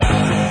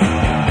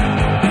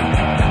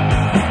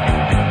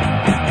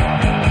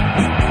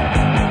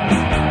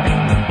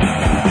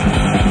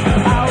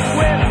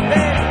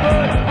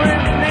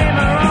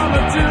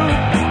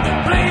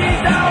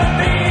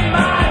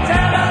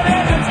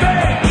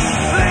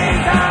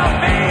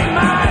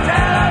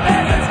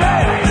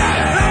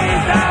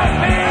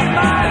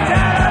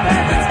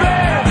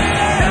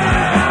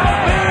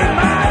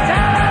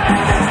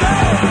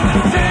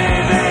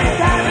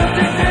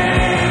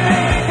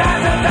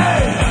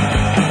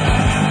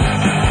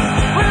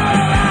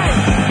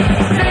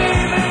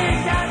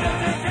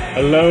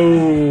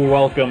Hello,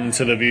 welcome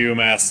to the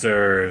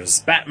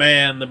Viewmasters.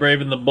 Batman, the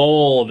Brave and the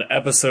Bold,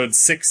 episode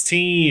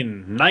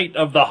 16, Night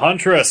of the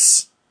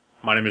Huntress.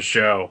 My name is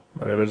Joe.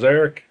 My name is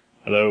Eric.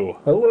 Hello.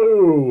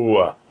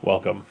 Hello.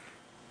 Welcome.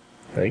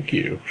 Thank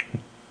you.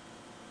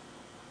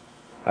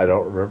 I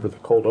don't remember the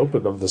cold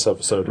open of this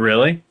episode.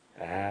 Really?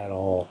 At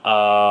all.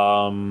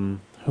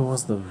 Who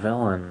was the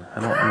villain? I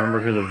don't remember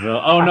who the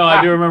villain... Oh, no,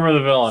 I do remember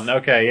the villain.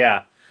 Okay,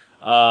 yeah.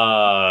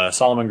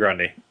 Solomon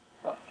Grundy.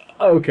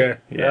 Okay.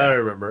 Yeah. I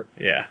remember.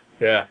 Yeah.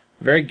 Yeah.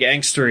 Very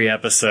gangstery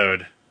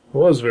episode. It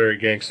was a very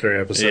gangster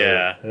episode.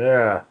 Yeah.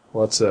 Yeah.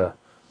 Lots of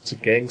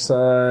gang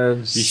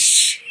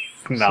signs.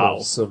 No.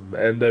 Some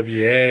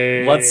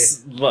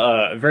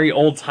NWA. Very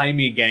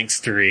old-timey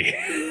gangstery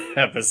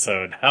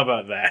episode. How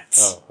about that?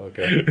 Oh,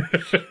 okay.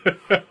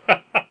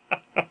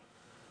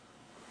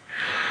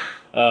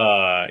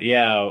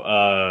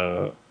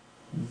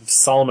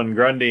 Solomon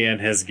Grundy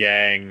and his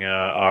gang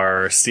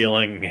are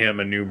stealing him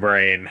a new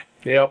brain.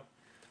 Yep.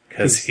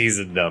 Because he's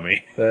a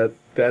dummy.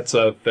 That's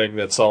a thing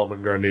that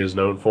Solomon Grundy is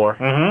known for.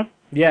 Mm-hmm.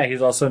 Yeah,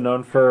 he's also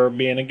known for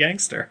being a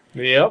gangster.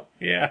 Yep.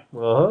 Yeah.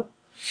 Uh-huh.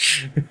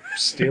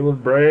 Stealing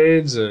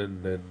brains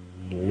and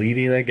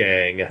leading a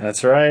gang.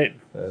 That's right.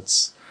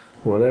 That's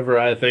whenever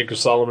I think of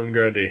Solomon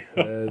Grundy,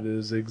 that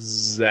is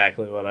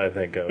exactly what I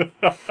think of.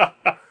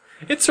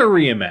 It's a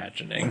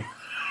reimagining.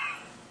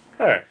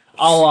 Alright.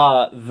 A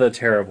la The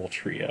Terrible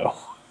Trio.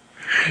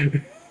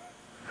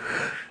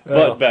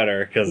 But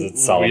better, because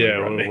it's Solomon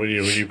Grundy. When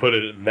you put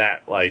it in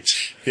that light,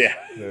 yeah.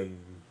 then,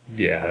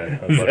 yeah,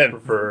 I much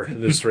prefer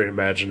this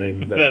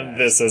reimagining than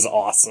this is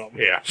awesome.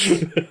 Yeah.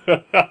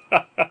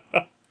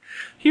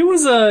 He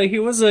was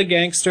a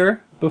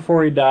gangster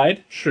before he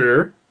died.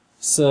 Sure.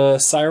 So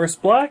Cyrus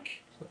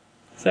Black?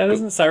 Is that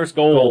isn't it? Cyrus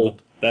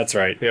Gold. That's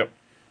right. Yep.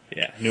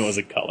 Yeah, knew it was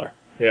a color.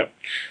 Yep.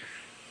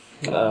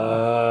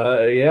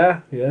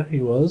 Yeah, he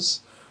was.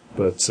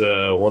 But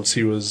once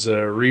he was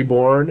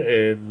reborn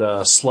in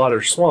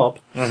Slaughter Swamp,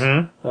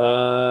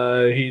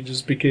 he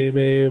just became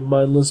a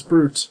mindless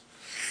brute.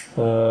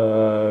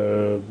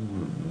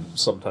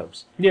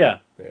 Sometimes. Yeah.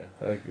 Yeah.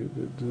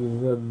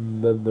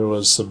 Then there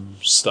was some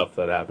stuff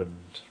that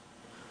happened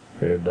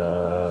in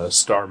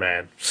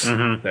Starman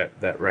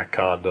that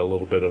retconned a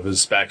little bit of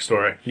his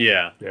backstory.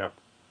 Yeah. Yeah.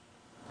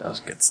 That was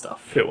good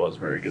stuff. It was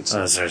very good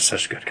stuff. Those are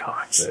such good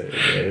comics.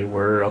 They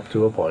were up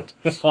to a point.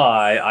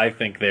 I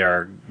think they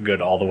are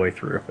good all the way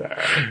through.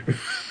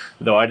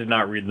 Though I did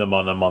not read them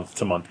on a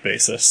month-to-month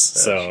basis,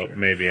 so sure.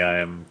 Maybe I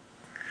am...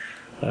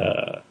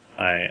 I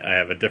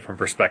have a different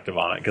perspective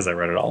on it because I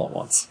read it all at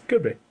once.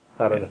 Could be.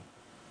 I don't know.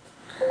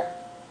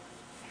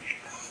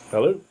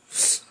 Hello?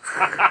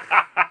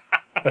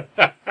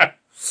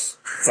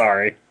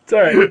 Sorry. It's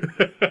alright.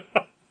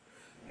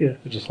 Yeah,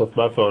 I just left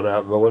my phone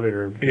out in the living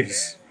room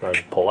because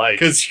I'm polite.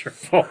 Because you're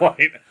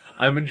polite.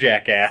 I'm a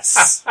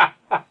jackass. I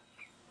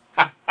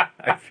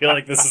feel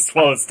like this is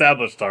well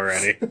established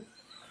already.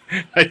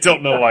 I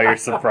don't know why you're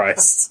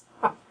surprised.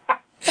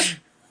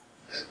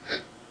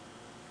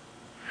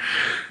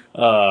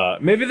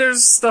 Maybe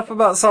there's stuff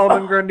about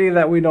Solomon Grundy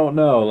that we don't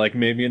know. Like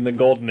maybe in the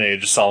Golden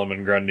Age,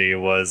 Solomon Grundy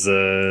was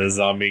a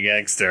zombie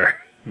gangster.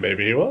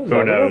 Maybe he was.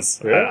 Who knows?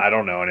 Yeah. I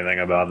don't know anything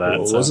about that.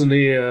 Well, wasn't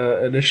he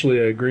initially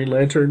a Green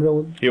Lantern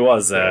villain? He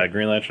was a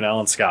Green Lantern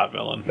Alan Scott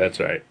villain. That's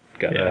right.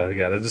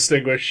 Gotta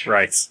distinguish.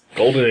 Right.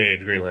 Golden Age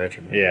Green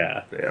Lantern.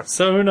 Yeah. Yeah.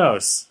 So who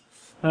knows?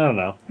 I don't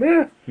know.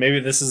 Yeah. Maybe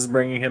this is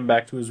bringing him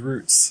back to his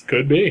roots.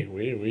 Could be.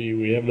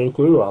 We have no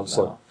clue,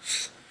 honestly. No.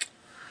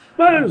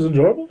 But it was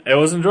enjoyable. It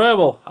was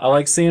enjoyable. I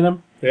like seeing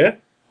him. Yeah.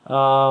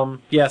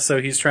 So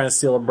he's trying to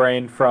steal a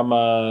brain from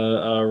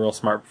a real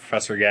smart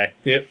professor guy.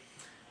 Yep.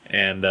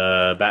 And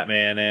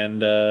Batman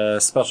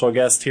and special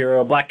guest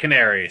hero Black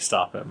Canary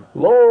stop him.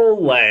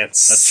 Laurel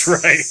Lance. That's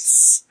right.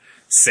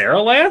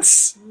 Sarah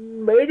Lance?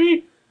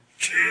 Maybe?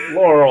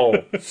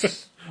 Laurel.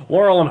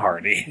 Laurel and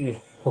Hardy.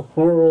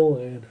 Laurel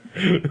and...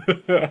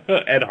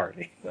 Ed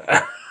Hardy.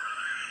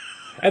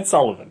 Ed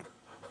Sullivan.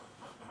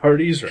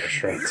 Hardy's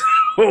Restaurant.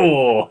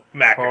 Oh,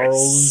 Macros.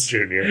 Carl's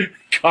Jr.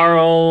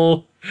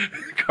 Carl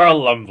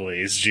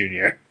Lumley's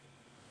Jr.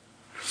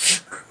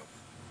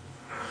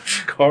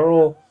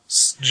 Carl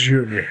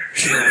Jr.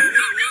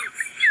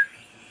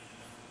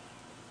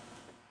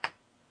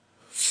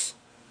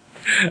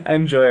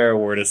 Enjoy our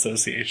word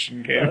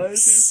association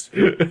games.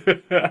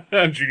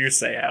 Junior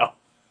Seau.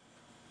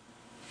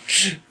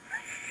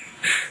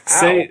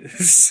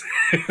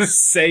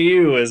 Say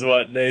you is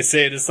what they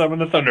say to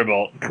summon a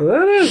thunderbolt.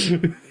 That is.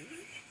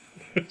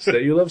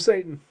 Say you love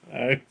Satan.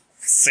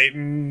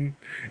 Satan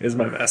is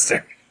my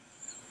master.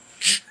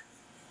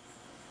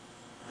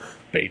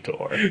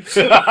 Bator.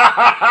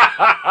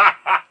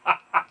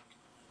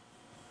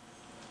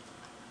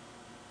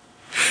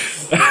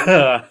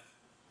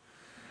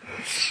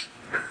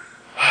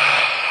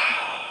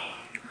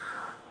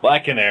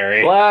 Black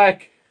Canary.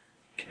 Black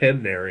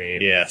Canary.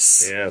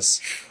 Yes.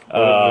 Yes.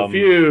 One of the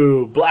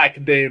few black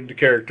named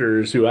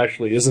characters who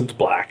actually isn't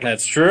black.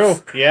 That's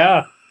true.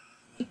 Yeah.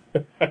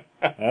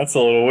 That's a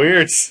little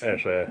weird.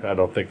 Actually, I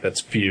don't think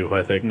that's few.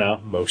 I think no.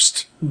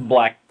 most.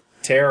 Black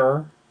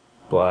Terror.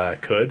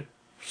 Black Hood.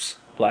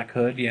 Black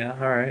Hood, yeah,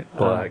 alright.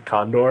 Black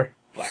Condor.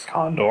 Black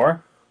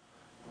Condor.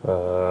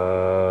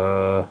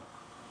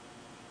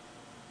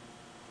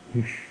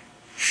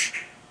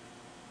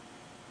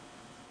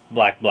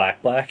 Black.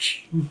 Black.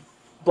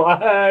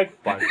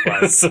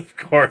 That's, of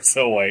course,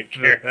 a white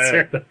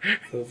character.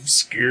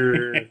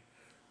 Obscure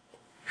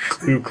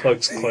Ku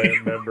Klux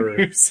Klan member.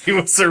 He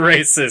was a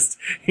racist.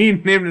 He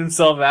named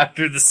himself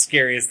after the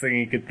scariest thing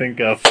he could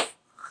think of.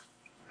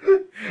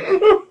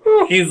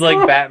 He's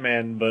like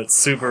Batman, but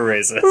super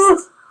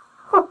racist.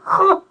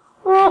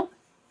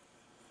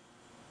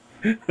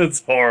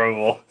 That's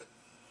horrible.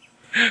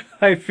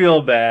 I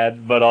feel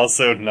bad, but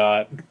also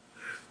not.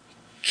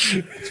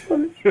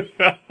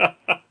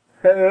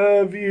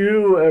 Have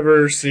you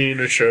ever seen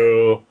a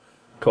show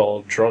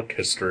called Drunk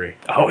History?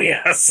 Oh,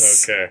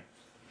 yes. Okay.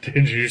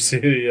 Did you see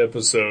the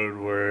episode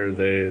where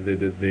they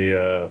did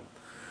the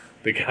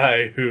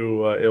guy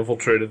who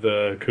infiltrated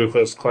the Ku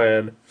Klux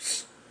Klan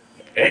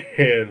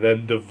and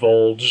then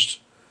divulged,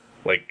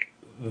 like,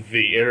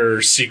 the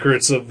inner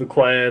secrets of the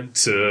Klan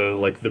to,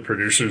 like, the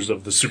producers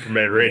of the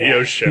Superman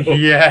radio show?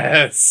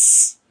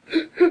 Yes.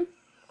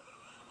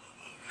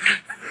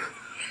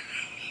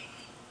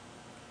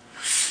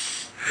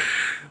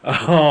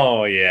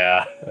 Oh,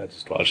 yeah. I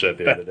just watched that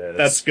the other day.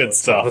 That's good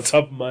stuff. Off the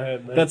top of my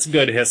head, man. That's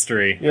good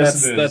history.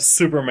 Yes, it is. That's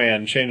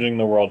Superman changing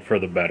the world for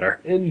the better.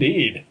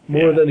 Indeed.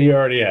 More than he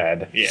already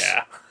had.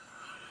 Yeah.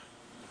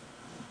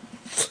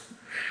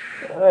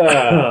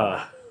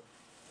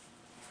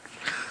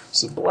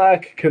 So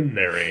Black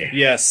Canary.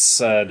 Yes,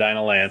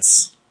 Dinah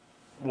Lance.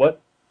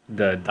 What?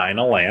 The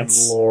Dinah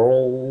Lance.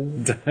 Laurel.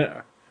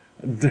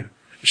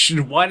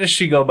 Why does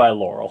she go by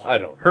Laurel? I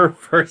don't know. Her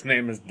first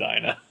name is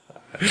Dinah.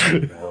 I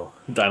don't know.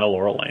 Dinah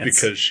Laurel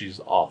Lance. Because she's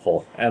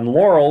awful. And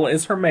Laurel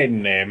is her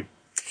maiden name.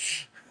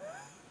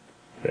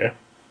 Yeah.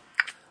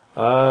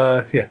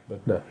 Yeah,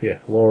 but no, yeah.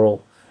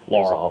 Laurel.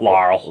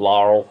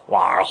 Laurel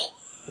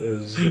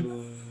Is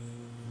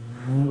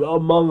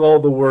among all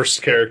the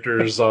worst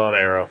characters on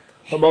Arrow.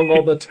 Among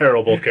all the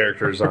terrible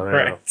characters on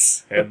Arrow.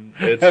 Right. And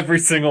it's Every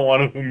single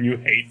one of whom you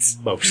hate.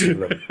 most of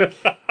them.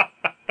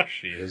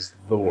 She is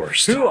the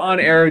worst. Who on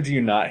Arrow do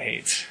you not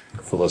hate?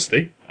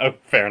 Felicity. Oh,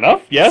 fair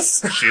enough.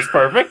 Yes, she's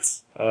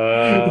perfect.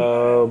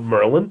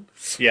 Merlin.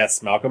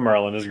 Yes, Malcolm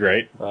Merlin is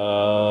great.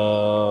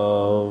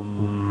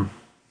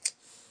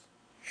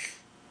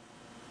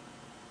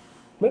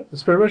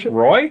 That's pretty much it.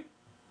 Roy?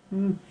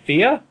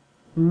 Thea?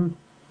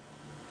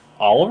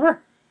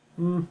 Oliver?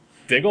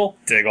 Diggle?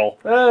 Diggle.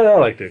 I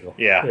like Diggle.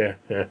 Yeah.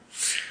 Yeah.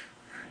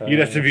 You'd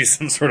have to be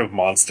some sort of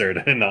monster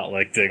to not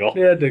like Diggle.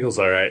 Yeah, Diggle's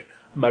alright.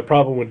 My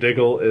problem with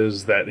Diggle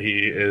is that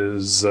he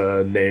is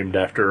named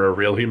after a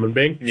real human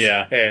being.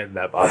 Yeah. And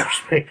that bothers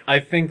me. I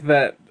think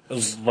that,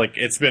 like,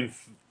 it's been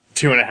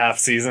 2.5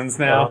 seasons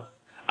now.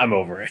 I'm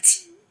over it.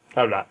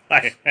 I'm not.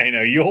 I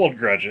know, you hold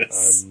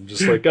grudges. I'm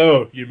just like,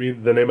 oh, you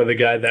mean the name of the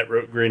guy that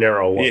wrote Green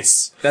Arrow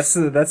once? Yes.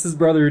 That's his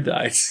brother who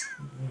died.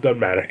 Doesn't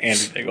matter.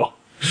 Andy Diggle.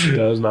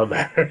 Does not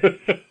matter.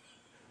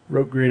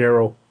 Wrote Green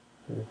Arrow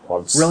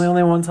once. Really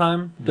only one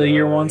time? The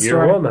year one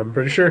story? Year one, I'm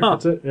pretty sure. Huh.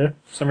 That's it, yeah.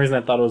 For some reason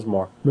I thought it was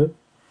more. Yeah.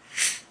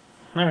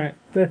 Alright.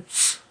 Yeah.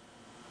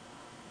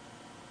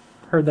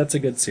 Heard that's a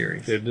good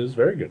series. It is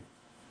very good.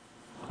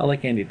 I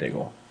like Andy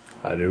Diggle.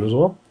 I do as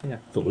well. Yeah.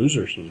 The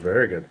Losers was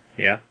very good.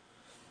 Yeah.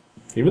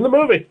 Even the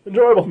movie.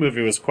 Enjoyable. The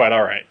movie was quite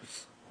alright.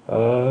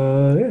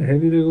 Yeah,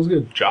 Andy Diggle's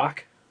good.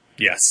 Jock.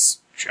 Yes.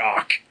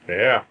 Jock.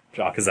 Yeah.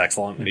 Jock is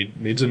excellent.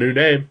 Needs a new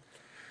name.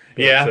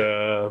 But, Yeah.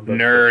 but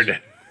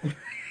Nerd.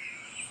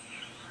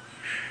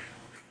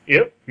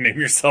 Yep. Name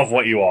yourself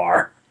what you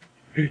are.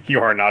 You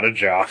are not a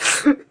jock.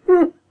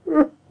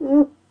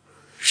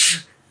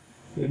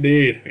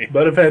 Indeed.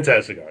 But a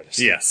fantastic artist.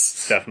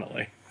 Yes,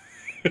 definitely.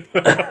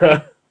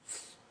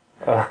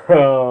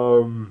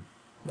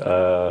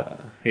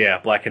 Yeah,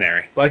 Black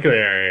Canary. Black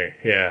Canary,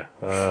 yeah.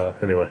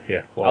 Anyway,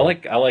 yeah. Well,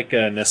 I like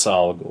Nissa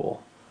Al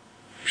Ghul.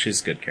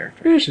 She's a good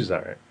character. Yeah, she's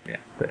alright. Yeah.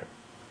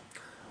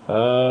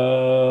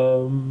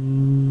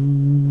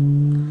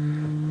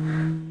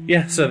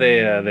 Yeah, so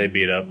they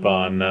beat up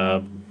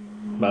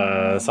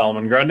on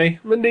Solomon Grundy,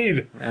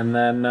 Indeed. and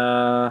then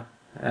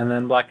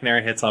Black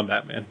Canary hits on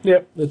Batman.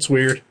 Yep, it's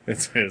weird.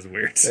 It is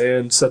weird.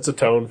 And sets a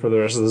tone for the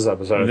rest of this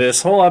episode.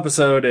 This whole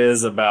episode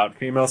is about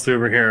female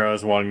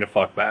superheroes wanting to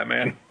fuck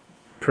Batman.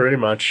 Pretty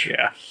much.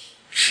 Yeah.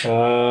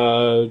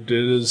 It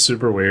is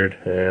super weird,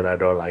 and I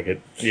don't like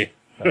it. Yeah.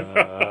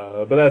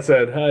 But that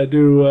said, I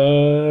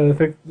do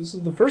think this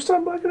is the first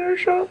time Black Canary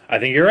showed up. I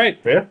think you're right.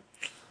 Yeah.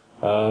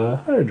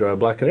 I enjoy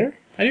Black Canary.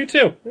 I do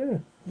too. Yeah.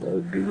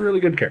 Really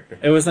good character.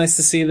 It was nice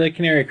to see the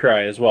canary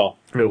cry as well.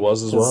 It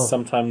was as well.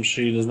 Sometimes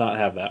she does not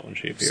have that when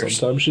she appears.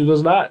 Sometimes she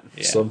does not.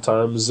 Yeah.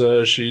 Sometimes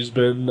she's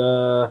been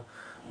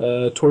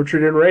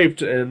tortured and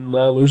raped and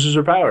loses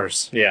her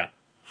powers. Yeah.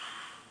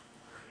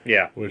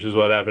 Yeah. Which is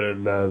what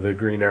happened in the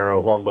Green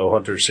Arrow Longbow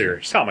Hunter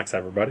series. Comics,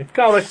 everybody.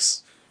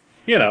 Comics.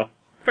 You know,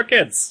 for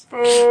kids.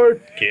 For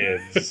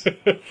kids.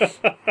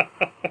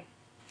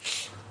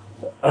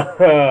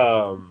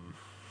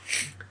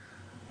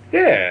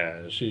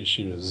 Yeah,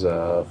 she was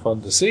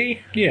fun to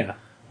see. Yeah.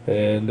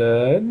 And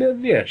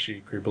then, yeah,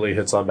 she creepily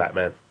hits on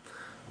Batman.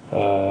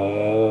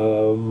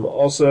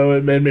 Also,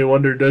 it made me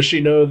wonder, does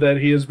she know that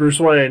he is Bruce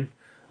Wayne?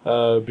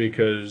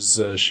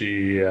 Because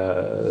she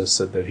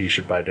said that he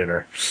should buy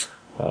dinner.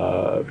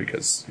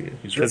 Because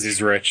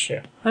he's rich.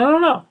 Yeah. I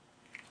don't know.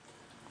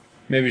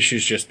 Maybe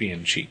she's just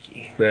being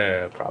cheeky.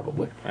 Yeah,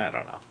 probably. I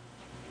don't know.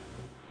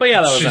 But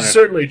yeah, that was She's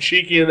certainly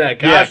cheeky in that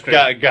costume.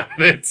 Yeah, got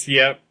it.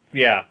 Yep.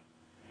 Yeah.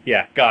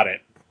 Yeah, got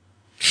it.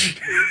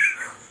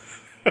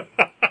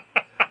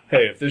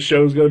 Hey, if this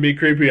show's gonna be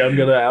creepy, I'm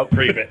gonna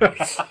out-creep it.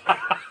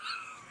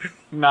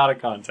 Not a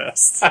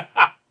contest.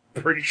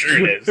 Pretty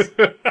sure it is.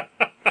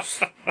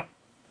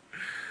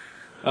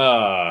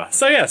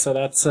 So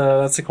that's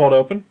a cold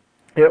open.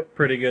 Yep.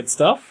 Pretty good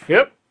stuff.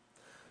 Yep.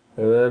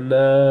 And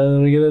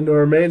then we get into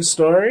our main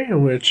story,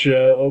 which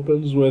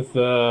opens with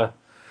that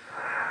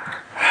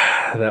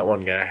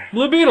one guy.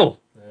 Blue Beetle.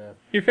 Yeah.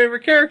 Your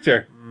favorite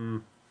character.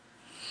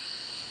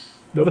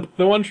 Nope.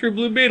 The one true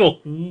Blue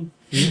Beetle.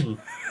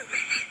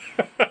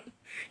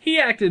 He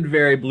acted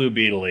very Blue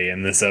Beetle-y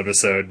in this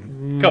episode.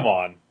 Come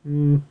on.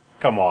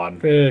 Come on.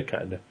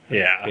 Kinda.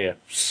 Yeah. Yeah.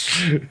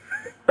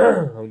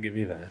 I'll give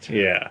you that.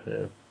 Yeah.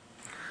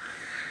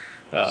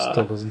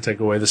 Still doesn't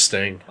take away the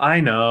sting. I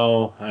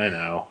know.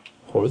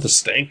 Or the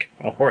stink.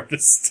 Or the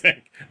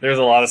stink. There's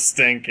a lot of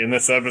stink in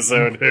this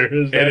episode.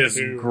 It is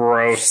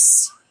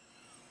gross.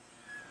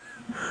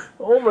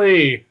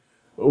 Only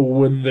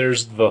when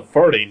there's the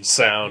farting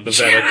sound that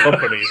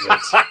accompanies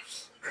it.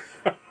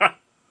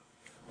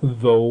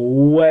 The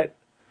wet,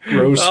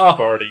 gross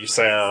farty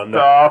sound.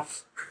 Stop.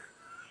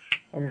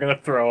 I'm gonna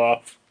throw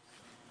up.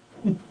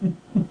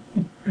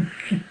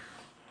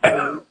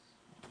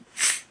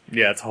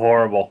 Yeah, it's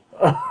horrible.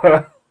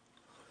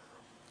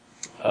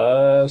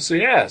 So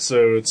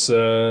it's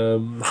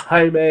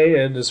Jaime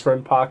and his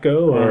friend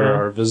Paco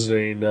are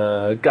visiting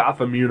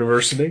Gotham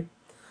University,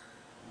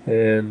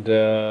 and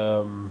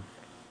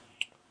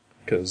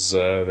because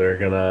they're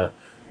gonna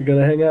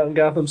hang out in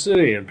Gotham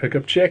City and pick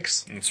up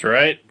chicks. That's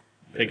right.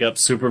 Pick up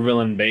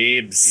supervillain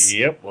babes.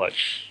 Yep, like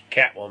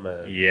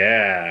Catwoman.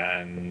 Yeah,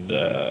 and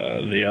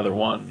the other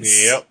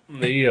ones. Yep,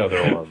 the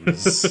other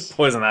ones.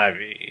 Poison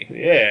Ivy.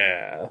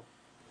 Yeah,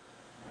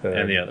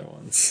 and the other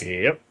ones.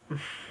 Yep.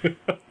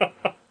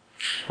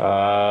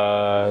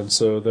 And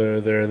so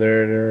they're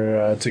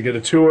there to get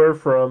a tour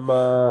from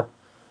what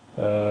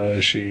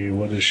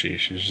is she?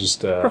 She's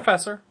just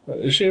Professor.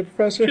 Is she a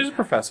professor? She's a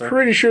professor.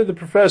 Pretty sure the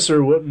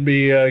professor wouldn't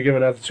be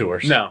giving out the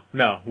tours. No,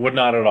 would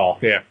not at all.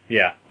 Yeah.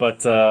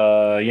 But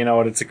you know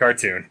what? It's a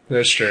cartoon.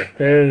 That's true.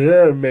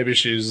 And maybe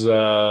she's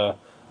low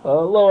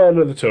end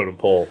of the totem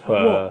pole.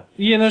 Well,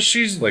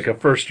 she's like a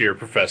first-year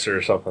professor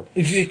or something.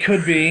 It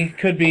could be.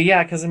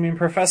 Yeah, because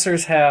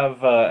professors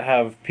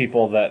have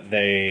people that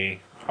they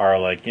are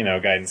like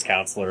guidance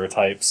counselor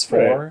types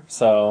for. Right.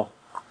 So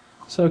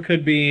it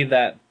could be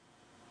that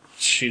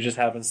she just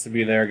happens to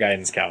be their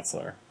guidance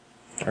counselor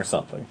or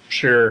something.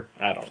 Sure.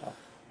 I don't know.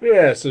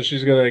 Yeah, so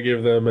she's gonna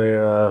give them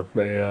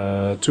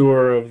a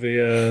tour of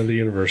the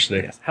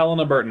university. Yes.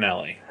 Helena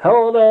Bertinelli.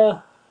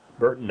 Helena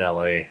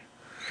Bertinelli.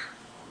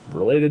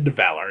 Related to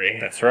Valerie.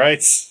 That's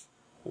right.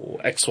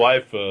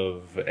 Ex-wife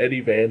of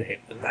Eddie Van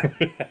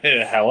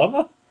Halen.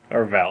 Helena?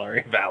 Or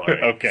Valerie?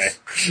 Valerie. Okay.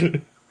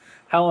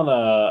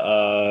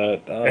 Helena,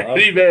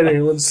 Eddie Van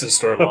Halen's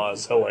sister-in-law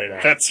is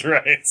Helena. That's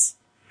right.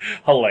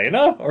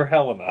 Helena or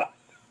Helena?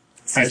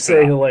 I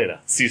say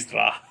Helena.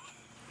 Sistra.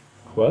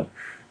 What?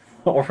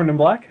 Orphan in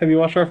Black? Have you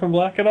watched Orphan in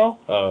Black at all?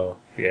 Oh,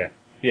 yeah.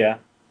 Yeah.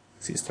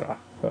 Sistra.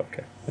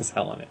 Okay. It's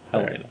Helena.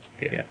 Right.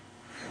 Yeah.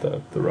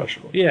 The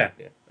Russian one. Yeah.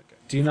 Okay.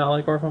 Do you not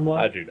like Orphan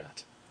Black? I do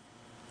not.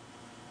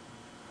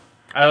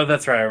 Oh,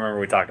 that's right. I remember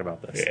we talked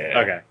about this.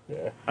 Yeah. Okay.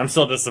 Yeah. I'm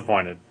still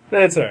disappointed.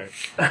 That's alright.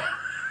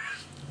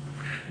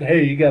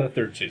 Hey, you got a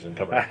third season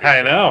coming up.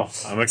 I know.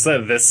 I'm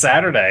excited. This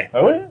Saturday.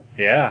 Oh, yeah?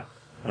 Yeah.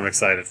 I'm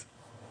excited.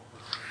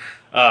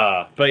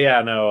 But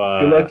yeah,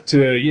 no. Good luck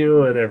to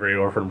you and every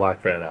Orphan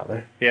Black fan out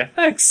there. Yeah,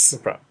 thanks. No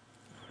problem.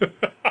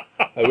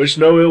 I wish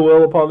no ill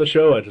will upon the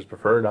show. I just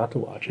prefer not to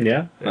watch it.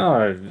 Yeah.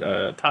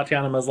 Oh,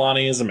 Tatiana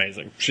Maslany is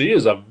amazing. She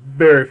is a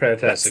very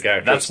fantastic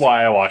actress. That's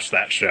why I watched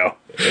that show.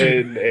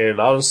 and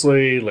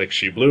honestly, like,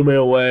 she blew me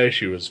away.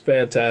 She was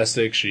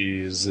fantastic.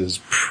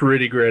 Is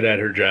pretty great at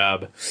her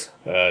job.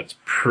 It's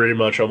pretty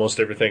much almost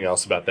everything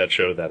else about that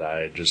show that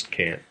I just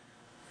can't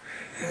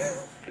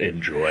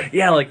enjoy.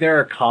 Yeah, like there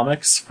are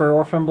comics for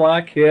Orphan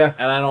Black. Yeah.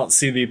 And I don't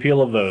see the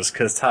appeal of those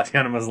because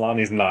Tatiana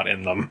Maslany's not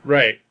in them.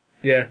 Right.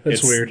 Yeah,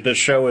 that's weird. The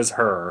show is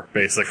her,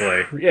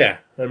 basically. Yeah,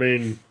 I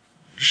mean,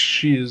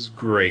 she is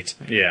great.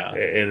 Yeah.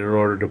 And in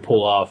order to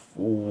pull off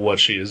what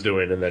she is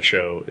doing in that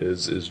show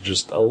is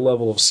just a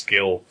level of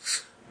skill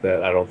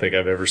that I don't think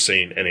I've ever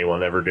seen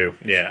anyone ever do.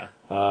 Yeah.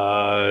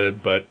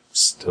 But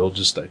still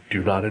I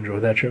do not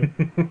enjoy that show.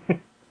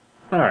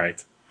 All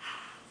right.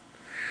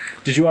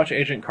 Did you watch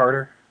Agent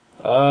Carter?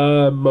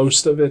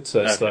 Most of it.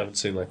 I still haven't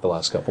seen like the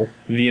last couple.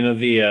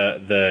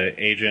 The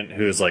agent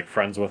who's like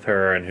friends with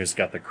her and who's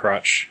got the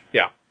crutch.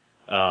 Yeah.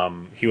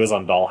 He was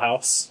on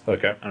Dollhouse.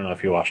 Okay. I don't know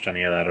if you watched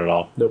any of that at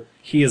all. Nope.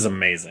 He is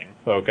amazing.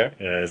 Okay.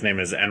 His name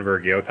is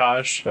Enver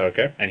Gyokaj.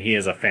 Okay. And he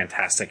is a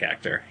fantastic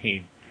actor.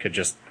 He could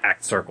just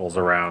act circles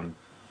around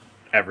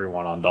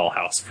everyone on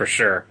Dollhouse, for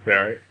sure. All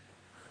right.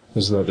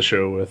 Isn't that the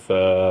show with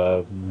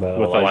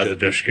Eliza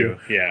Dushku?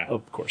 Yeah.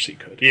 Of course he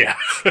could. Yeah.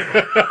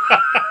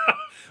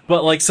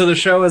 But, like, so the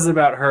show is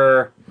about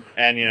her,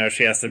 and, you know,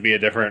 she has to be a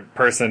different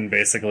person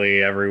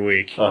basically every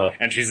week.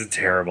 And she's a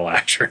terrible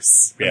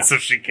actress. Yeah. And so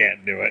she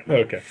can't do it.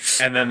 Okay.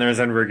 And then there's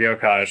Enver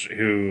Gyokaj,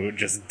 who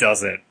just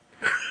does it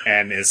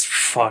and is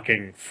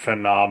fucking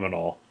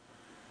phenomenal.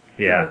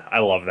 Yeah, I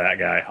love that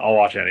guy. I'll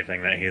watch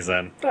anything that he's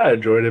in. I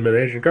enjoyed him in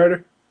Agent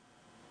Carter.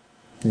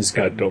 He's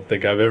I good. don't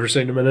think I've ever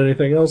seen him in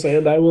anything else,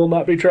 and I will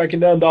not be tracking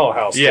down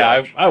Dollhouse.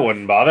 Yeah, I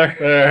wouldn't bother.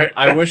 Alright.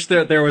 I wish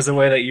that there was a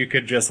way that you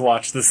could just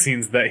watch the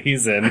scenes that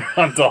he's in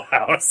on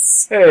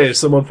Dollhouse. Hey,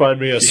 someone find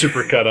me a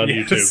supercut on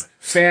Yes.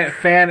 YouTube.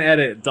 Fan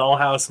edit,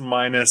 Dollhouse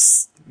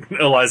minus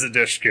Eliza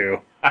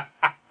Dushku.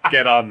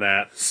 Get on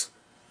that.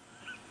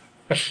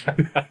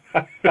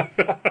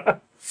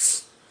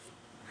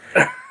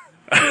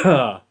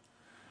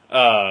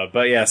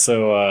 But yeah,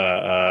 so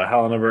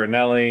Helena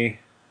Bertinelli,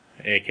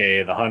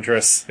 aka the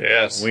Huntress.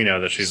 Yes. We know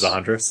that she's the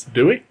Huntress.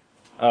 Do we?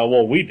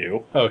 Well, we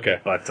do. Okay.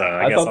 But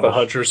I guess thought on the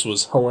Huntress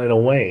was Helena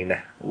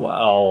Wayne.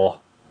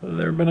 Well,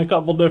 there have been a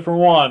couple different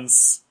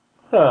ones.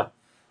 Huh.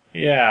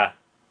 Yeah.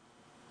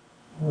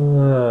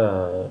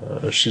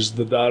 She's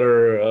the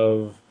daughter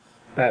of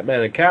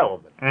Batman and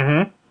Catwoman.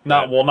 Mm-hmm.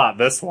 Not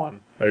this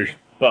one.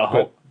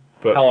 But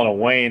Helena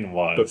Wayne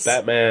was. But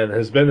Batman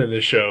has been in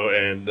this show,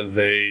 and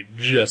they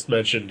just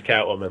mentioned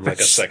Catwoman like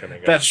a second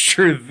ago. That's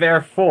true,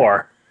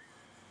 therefore.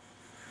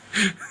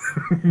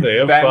 They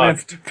have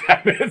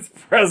Batman's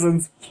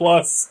presence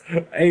plus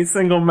a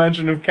single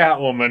mention of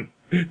Catwoman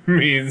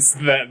means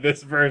that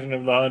this version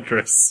of the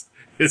Huntress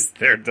is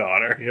their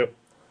daughter. Yep.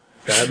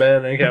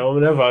 Batman and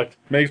Catwoman have fucked.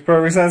 Makes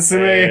perfect sense to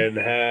me. And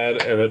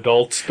had an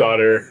adult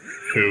daughter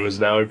who is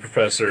now a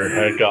professor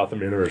at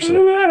Gotham University. How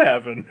did that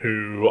happen?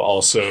 Who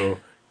also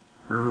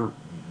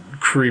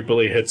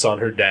creepily hits on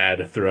her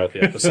dad throughout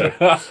the episode.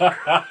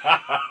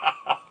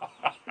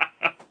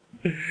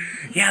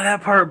 Yeah,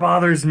 that part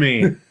bothers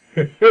me.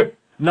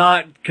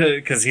 Not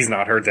because he's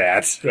not her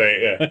dad.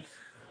 Right, yeah.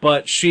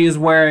 But she is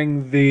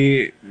wearing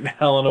the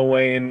Helena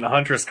Wayne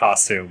Huntress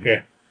costume.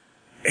 Yeah.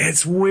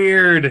 It's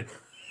weird.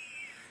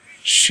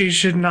 She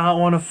should not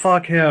want to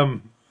fuck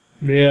him.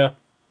 Yeah.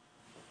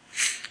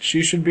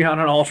 She should be on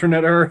an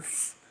alternate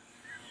Earth.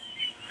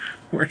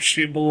 Where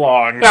she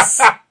belongs.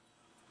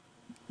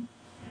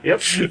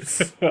 Yep.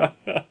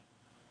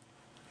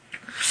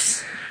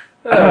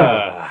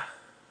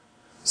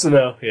 So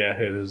no, yeah,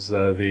 it is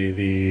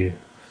the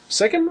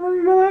second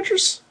version of the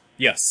actress?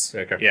 Yes.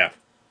 Okay. Yeah.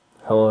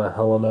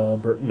 Helena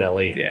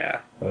Bertinelli.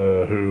 Yeah.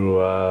 Who,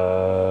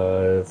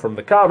 from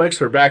the comics,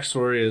 her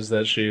backstory is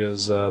that she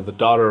is the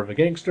daughter of a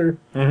gangster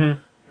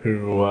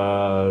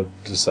who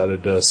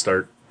decided to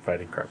start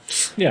fighting crime.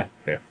 Yeah.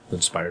 Yeah.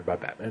 Inspired by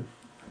Batman.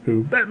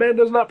 Who Batman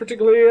does not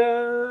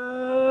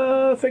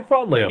particularly think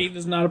fondly of. He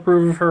does not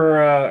approve of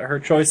her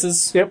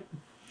choices. Yep.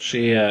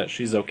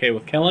 She's okay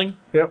with killing.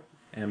 Yep.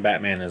 And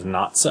Batman is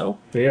not so.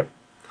 Yep.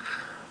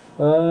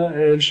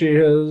 And she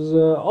has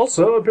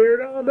also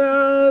appeared on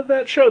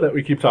that show that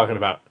we keep talking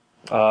about.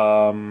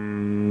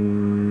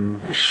 Arrow.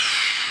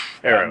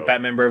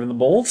 Batman Brave and the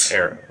Bold?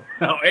 Arrow.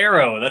 Oh,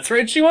 Arrow. That's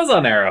right. She was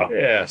on Arrow.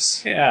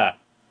 Yes. Yeah.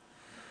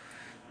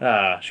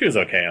 She was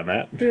okay on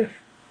that. Yeah.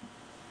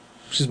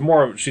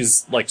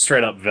 She's like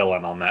straight up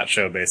villain on that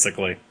show,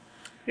 basically.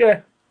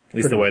 Yeah. At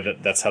least the way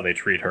that's how they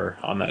treat her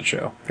on that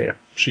show. Yeah.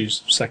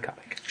 She's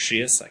psychotic.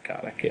 She is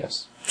psychotic.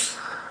 Yes.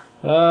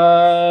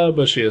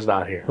 But she is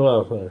not here.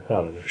 Well, I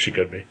don't know. She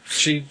could be.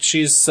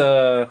 She's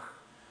an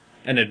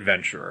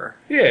adventurer.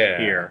 Yeah.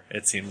 Here,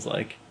 it seems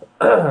like.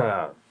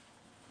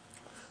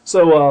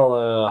 So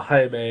while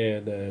Jaime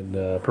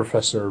and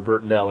Professor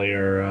Bertinelli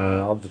are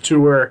on the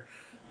tour,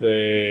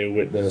 they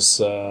witness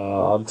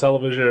on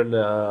television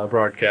a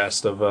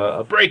broadcast of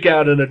a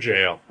breakout in a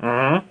jail.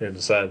 Mm-hmm. And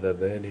decide that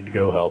they need to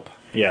go help.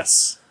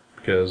 Yes.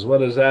 Because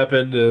what has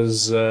happened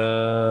is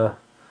a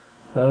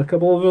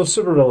couple of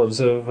supervillains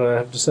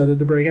have decided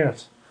to break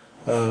out.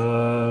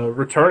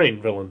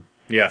 Returning villain.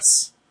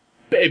 Yes.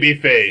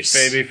 Babyface.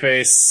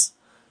 Babyface.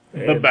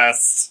 The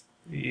best.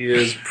 He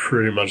is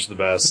pretty much the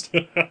best.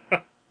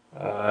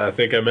 I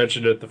think I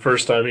mentioned it the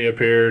first time he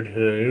appeared.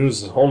 He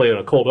was only in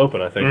a cold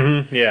open, I think.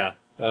 Mm-hmm. Yeah.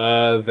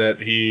 That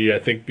he, I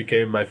think,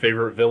 became my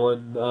favorite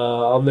villain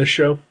on this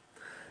show.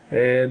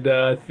 And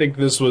I think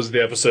this was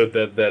the episode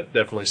that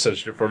definitely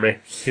cinched it for me.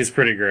 He's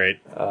pretty great.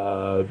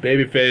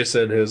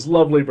 Babyface and his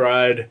lovely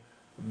bride,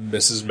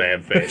 Mrs.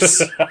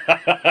 Manface.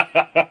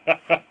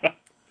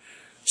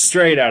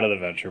 Straight out of the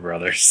Venture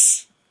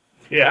Brothers.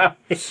 Yeah.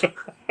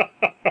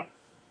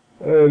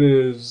 It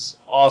is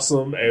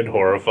awesome and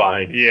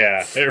horrifying.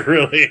 Yeah, it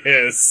really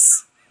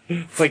is.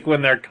 It's like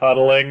when they're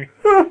cuddling,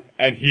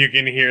 and you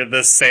can hear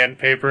the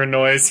sandpaper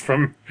noise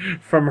from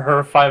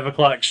her 5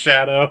 o'clock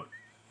shadow.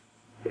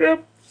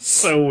 Yep.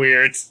 So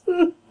weird.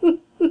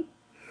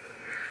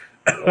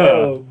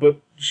 But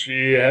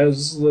she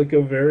has like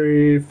a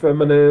very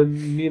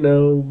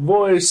feminine,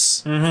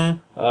 voice. Mm-hmm.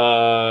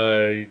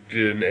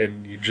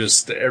 And you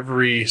just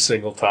every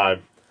single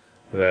time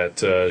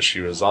that she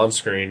was on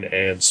screen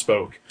and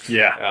spoke,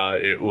 Yeah.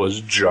 it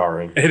was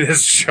jarring. It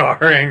is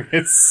jarring.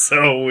 It's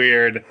so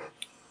weird.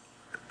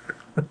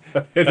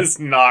 It is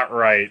not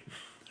right.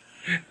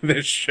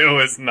 This show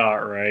is not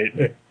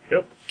right.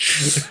 Yep.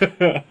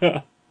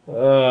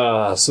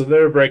 So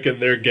they're breaking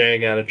their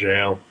gang out of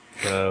jail,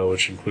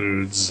 which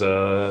includes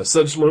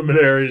such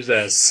luminaries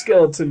as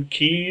Skeleton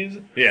Keys,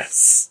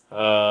 Yes.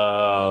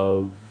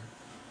 Hammer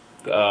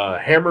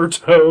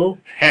Toe.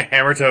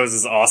 Hammer Toes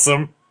is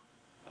awesome.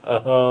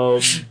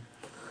 Who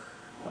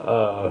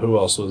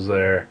else was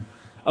there?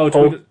 Oh,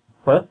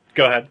 Huh?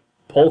 Go ahead.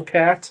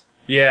 Polecat?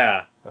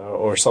 Yeah.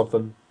 Or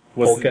something.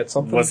 Was Polecat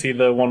something? Was he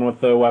the one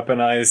with the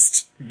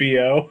weaponized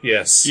BO?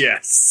 Yes.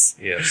 Yes.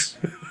 Yes.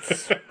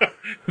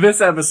 This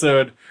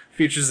episode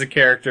features a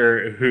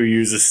character who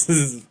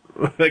uses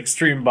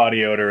extreme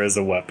body odor as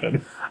a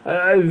weapon.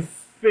 I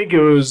think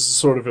it was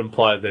sort of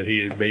implied that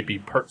he may be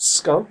part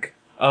skunk.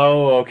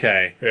 Oh,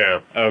 okay. Yeah.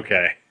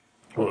 Okay.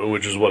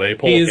 Which is what a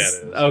polecat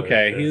is.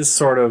 Okay, right? he's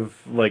sort of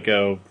like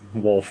a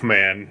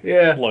wolfman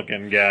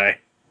looking guy.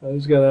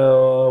 He's got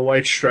a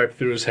white stripe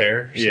through his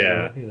hair. So,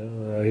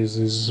 Yeah.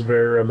 he's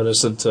very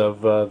reminiscent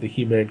of the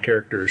He-Man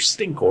character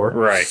Stinkor.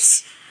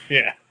 Right.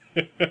 Yeah.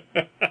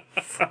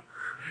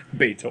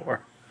 Bator.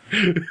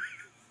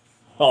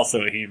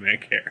 Also a He-Man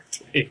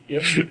character.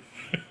 Yep.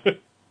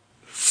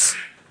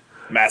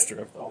 Master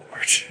of the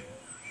Horde.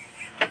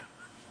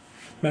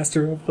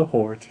 Master of the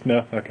Horde.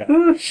 No? Okay.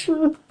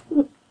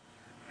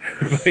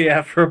 But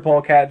yeah, for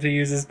Polecat to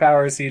use his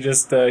powers, he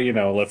just,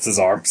 lifts his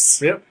arms.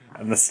 Yep.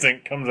 And the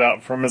stink comes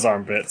out from his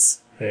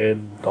armpits.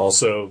 And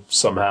also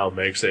somehow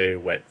makes a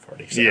wet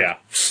farting sound. Yeah.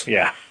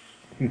 Yeah.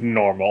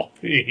 Normal.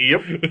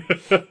 Yep.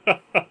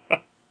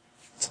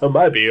 So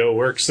my BO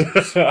works.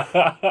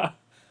 I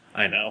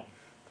know.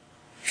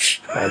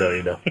 I know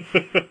you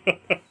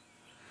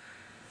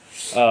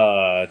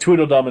know.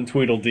 Tweedledum and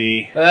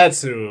Tweedledee.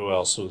 That's who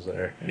else was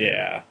there.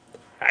 Yeah.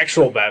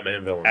 Actual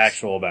Batman villains.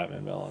 Actual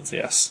Batman villains,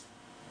 yes.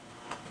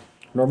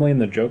 Normally in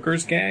the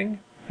Joker's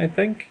gang, I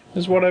think,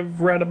 is what I've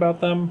read about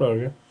them.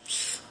 Okay.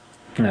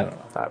 I don't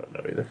know. I don't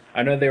know either.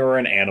 I know they were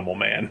an Animal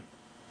Man.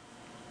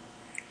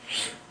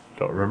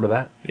 Don't remember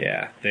that.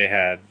 Yeah, they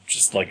had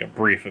just like a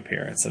brief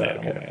appearance in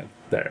Animal Man.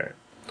 There.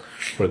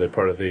 Were they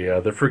part of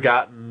the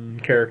forgotten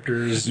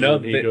characters? No,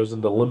 when he goes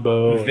into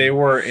limbo. They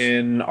were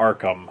in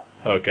Arkham.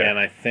 Okay. And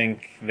I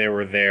think they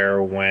were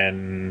there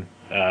when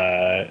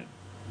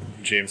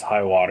James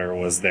Highwater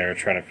was there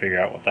trying to figure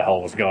out what the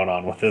hell was going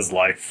on with his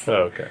life.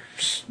 Okay.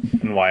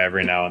 And why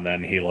every now and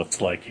then he looked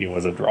like he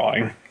was a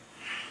drawing.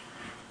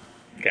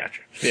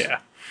 Gotcha. Yeah.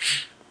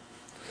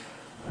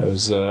 I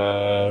was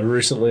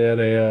recently at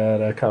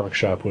a comic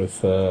shop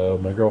with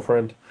my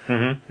girlfriend,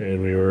 and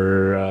we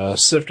were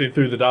sifting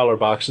through the dollar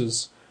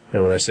boxes.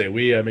 And when I say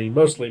we, I mean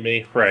mostly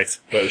me. Right.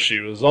 But she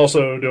was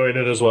also doing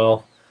it as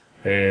well.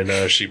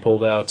 And she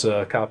pulled out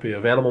a copy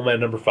of Animal Man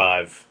number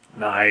 5.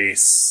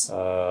 Nice. And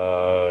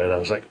I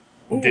was like,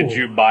 ooh. Did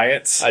you buy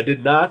it? I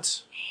did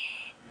not,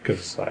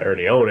 because I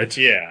already own it.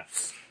 Yeah.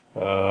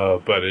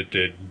 But it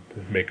did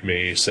make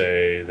me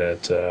say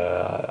that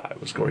I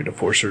was going to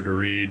force her to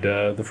read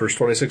the first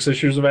 26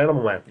 issues of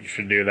Animal Man. You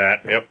should do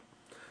that. Yep.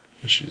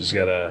 She's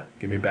got to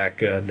give me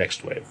back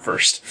Next Wave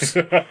first.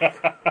 Then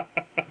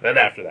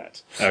after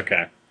that.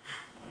 Okay.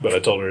 But I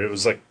told her it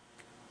was like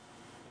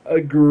a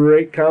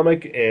great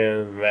comic,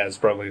 and that's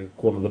probably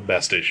one of the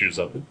best issues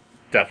of it.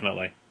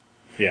 Definitely.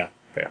 Yeah.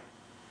 Yeah.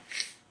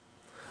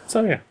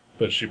 So, yeah.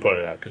 But she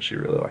pointed out because she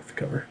really liked the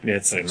cover.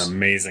 It's an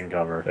amazing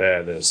cover. Yeah,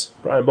 it is.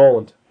 Brian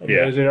Boland.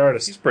 Amazing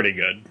artist. He's pretty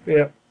good.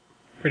 Yeah.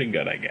 Pretty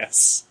good, I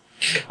guess.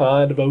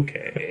 Kind of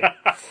okay.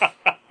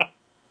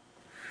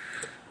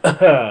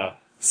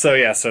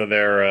 So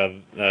they're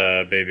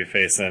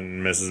Babyface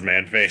and Mrs.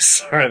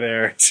 Manface are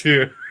there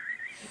to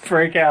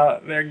break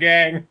out their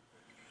gang.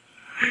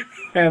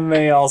 And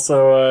they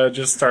also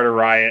just start a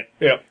riot.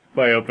 Yep.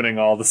 By opening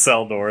all the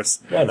cell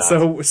doors. Why not?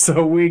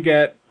 So we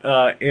get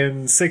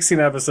in 16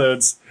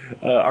 episodes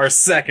our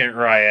second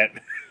riot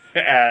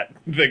at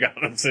the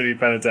Gotham City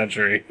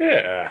Penitentiary.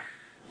 Yeah.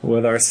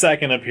 With our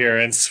second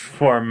appearance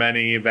for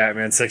many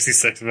Batman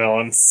 66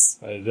 villains.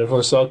 I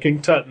definitely saw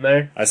King Tut in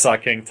there. I saw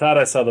King Tut,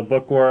 I saw the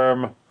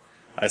Bookworm,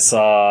 I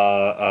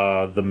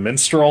saw the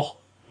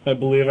Minstrel, I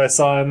believe I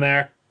saw in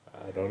there.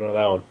 I don't know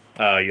that one.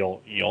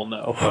 You'll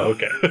know. Oh,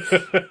 okay.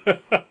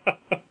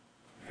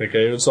 I think I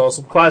even saw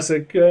some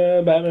classic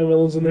Batman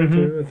villains in there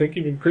too. I think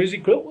even Crazy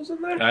Quilt was in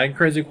there. I think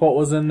Crazy Quilt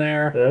was in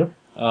there. Yeah.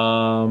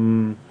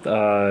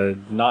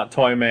 Not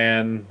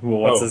Toyman.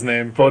 What's his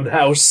name?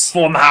 Funhouse.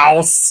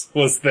 Funhouse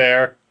was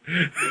there.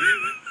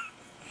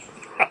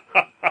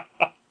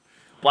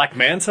 Black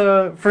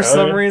Manta, for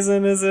some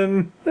reason, is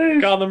in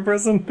Gotham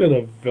Prison. Been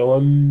a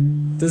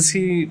villain. No,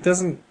 he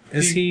doesn't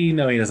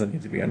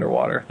need to be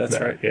underwater. That's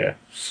right. Yeah.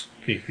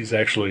 He's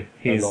actually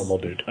a normal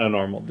dude. A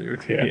normal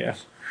dude. Yeah.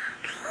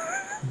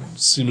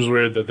 Seems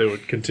weird that they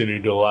would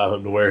continue to allow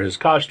him to wear his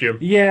costume.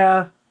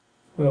 Yeah.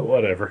 But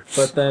whatever.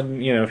 But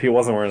then, if he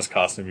wasn't wearing his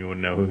costume, you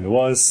wouldn't know who he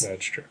was.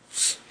 That's true.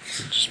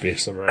 It'd just be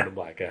some random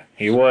black guy.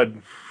 He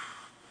would.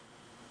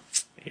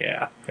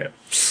 Yeah.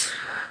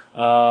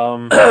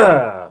 But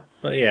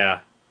yeah.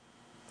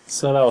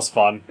 So that was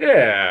fun.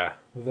 Yeah.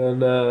 Then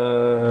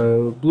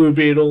Blue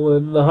Beetle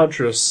and the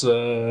Huntress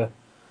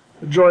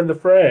join the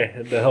fray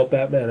and to help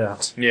Batman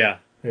out. Yeah.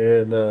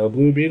 And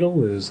Blue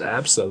Beetle is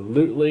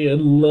absolutely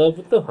in love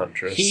with the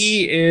Huntress.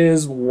 He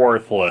is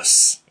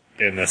worthless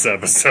in this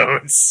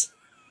episode.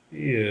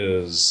 He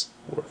is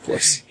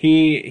worthless.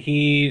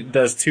 He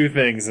does two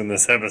things in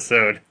this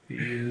episode. He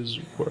is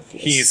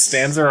worthless. He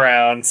stands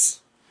around.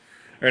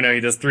 Or no, he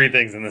does three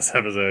things in this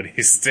episode.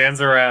 He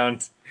stands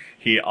around,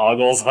 he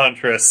ogles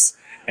Huntress,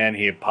 and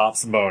he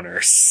pops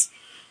boners.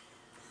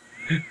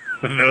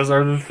 Those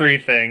are the three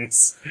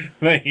things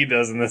that he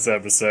does in this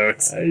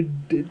episode. I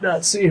did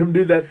not see him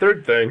do that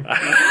third thing.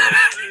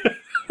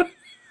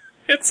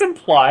 It's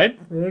implied.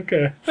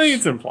 Okay. I think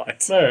it's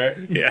implied.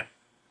 Alright. Yeah.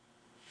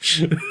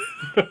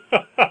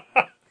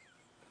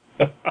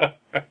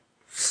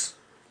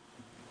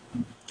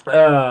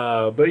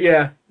 But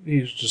yeah,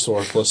 he's just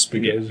worthless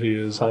because he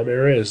is Jaime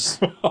Reyes.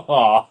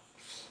 Aw.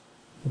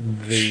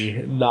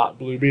 The not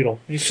Blue Beetle.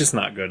 He's just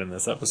not good in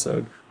this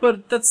episode.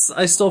 But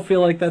I still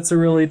feel like that's a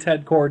really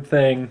Ted Cord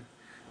thing.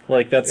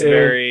 Like, that's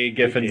very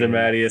Giffen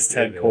DeMatteis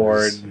Ted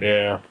Cord.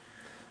 Yeah.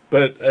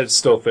 But I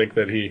still think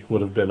that he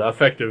would have been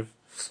effective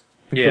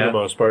for the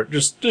most part.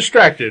 Just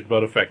distracted,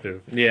 but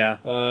effective. Yeah.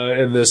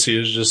 In this, he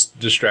is just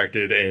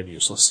distracted and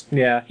useless.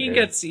 Yeah. He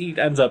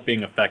ends up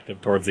being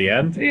effective towards the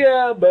end.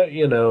 Yeah, but,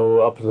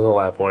 up until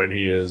that point,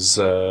 he is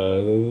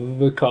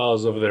the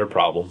cause of their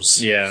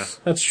problems. Yeah,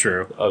 that's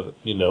true. Other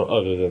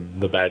than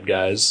the bad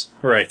guys.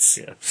 Right.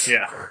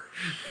 Yeah.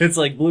 It's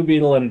like Blue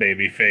Beetle and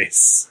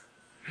Babyface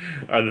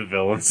are the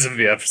villains of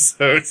the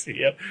episode.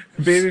 Yep.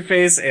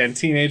 Babyface and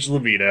Teenage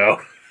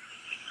Libido.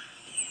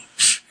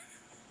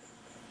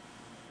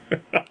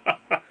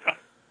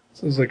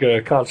 Sounds like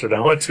a concert I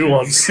went to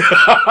once.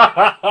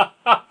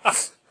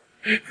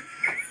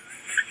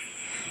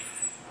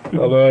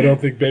 Although I don't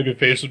think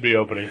Babyface would be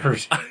opening for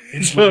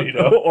Teenage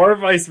Libido. Or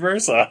vice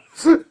versa.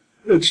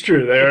 It's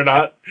true, they are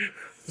not.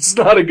 It's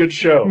not a good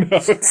show. No,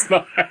 it's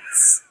not.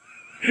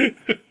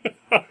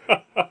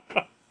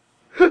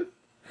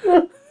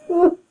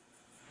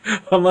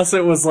 Unless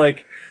it was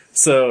like,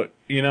 Spinal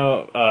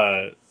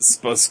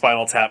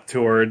Tap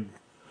toured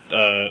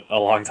a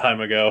long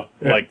time ago.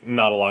 Yeah. Like,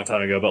 not a long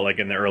time ago, but like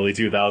in the early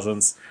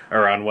 2000s,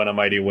 around when A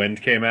Mighty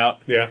Wind came out.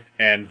 Yeah.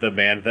 And the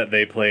band that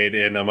they played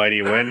in A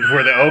Mighty Wind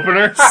were the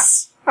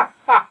openers.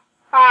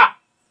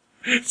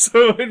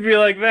 So it would be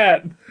like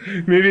that.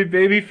 Maybe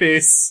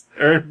Babyface,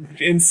 or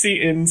in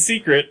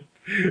secret,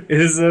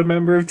 is a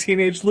member of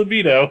Teenage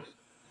Libido.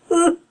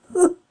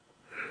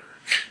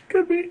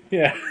 Could be.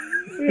 Yeah.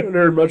 We haven't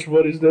heard much of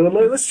what he's doing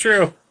lately. That's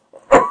true.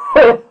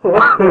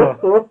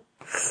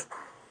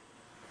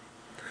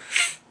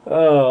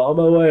 On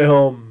my way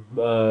home,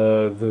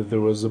 there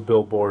was a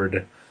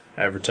billboard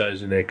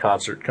advertising a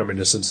concert coming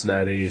to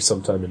Cincinnati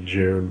sometime in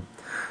June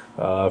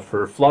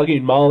for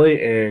Flogging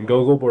Molly and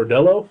Gogol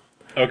Bordello.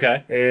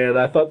 Okay. And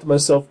I thought to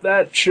myself,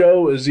 that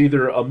show is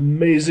either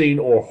amazing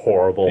or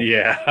horrible.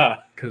 Yeah.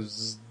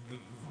 Because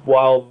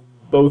while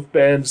both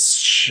bands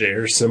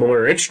share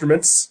similar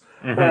instruments,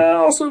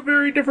 also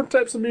very different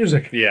types of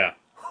music. Yeah.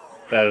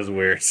 That is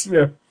weird.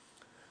 Yeah.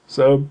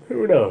 So,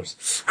 who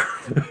knows?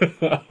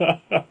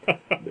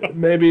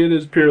 Maybe it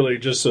is purely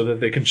just so that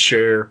they can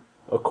share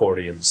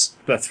accordions.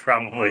 That's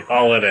probably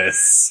all it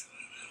is.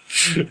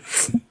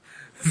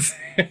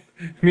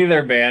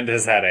 Neither band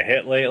has had a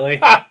hit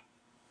lately.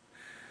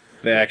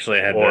 They actually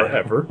had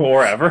ever.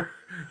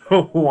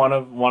 One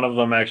of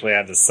them actually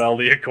had to sell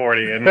the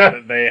accordion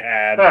that they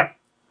had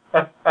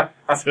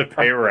to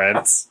pay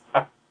rent.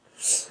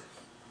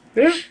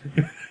 Yeah.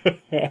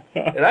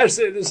 And I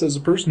say this as a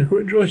person who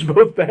enjoys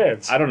both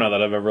bands. I don't know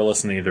that I've ever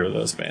listened to either of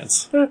those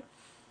bands.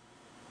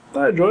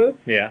 I enjoy them.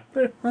 Yeah,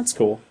 that's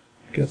cool.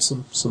 You got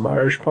some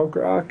Irish punk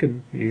rock,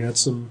 and you got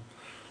some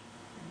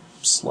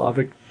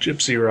Slavic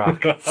gypsy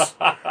rock.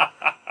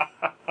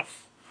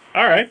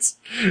 All right.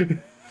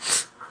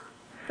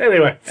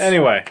 Anyway.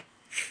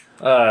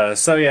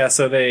 So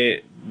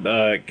they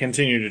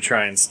continue to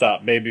try and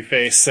stop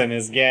Babyface and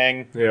his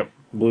gang. Yep.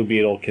 Blue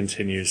Beetle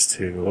continues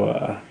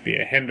to be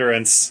a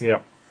hindrance.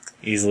 Yep.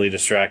 Easily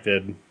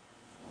distracted.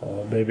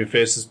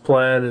 Babyface's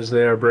plan is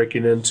they are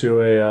breaking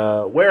into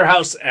a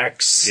Warehouse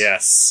X.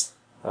 Yes.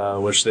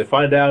 Which they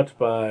find out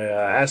by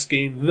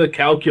asking the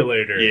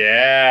Calculator.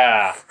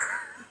 Yeah.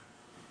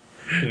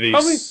 The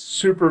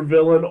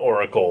supervillain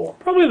Oracle.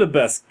 Probably the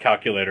best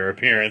Calculator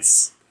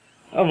appearance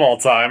of all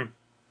time.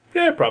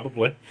 Yeah,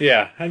 probably.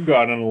 Yeah, I'd go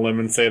out on a limb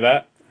and say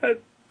that. I'd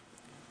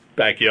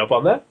back you up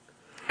on that.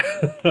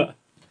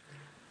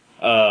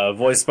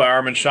 Voiced by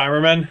Armin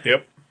Shimerman.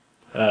 Yep.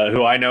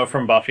 Who I know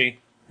from Buffy.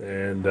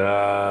 And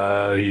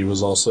he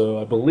was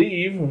also, I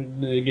believe,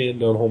 again,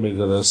 don't hold me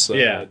to this,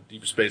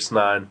 Deep Space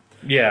Nine.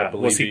 Yeah,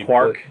 was he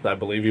Quark? I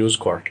believe he was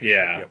Quark.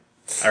 Yeah. Yep.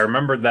 I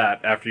remembered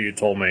that after you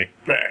told me.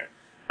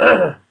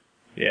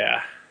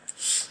 Yeah.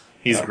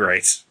 He's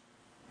great.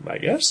 I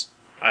guess.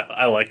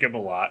 I like him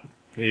a lot.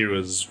 He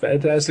was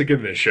fantastic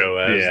in this show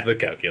as the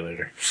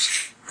calculator.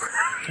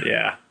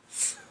 Yeah.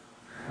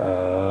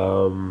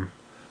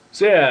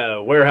 So yeah,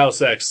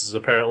 Warehouse X is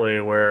apparently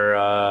where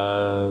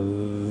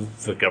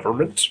the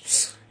government,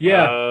 Just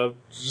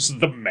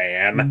the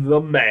man.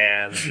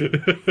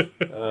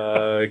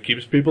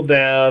 keeps people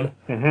down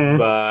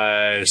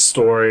by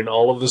storing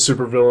all of the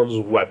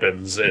supervillains'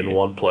 weapons in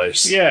one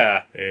place.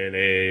 Yeah. In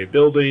a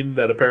building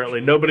that apparently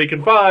nobody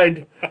can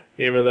find,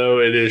 even though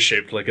it is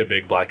shaped like a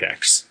big black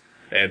X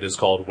and is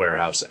called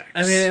Warehouse X.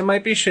 I mean, it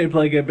might be shaped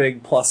like a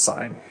big plus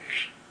sign.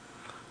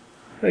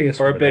 I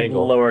guess Or a big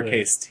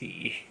lowercase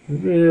t.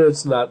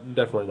 It's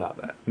definitely not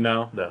that.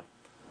 No? No.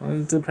 Well,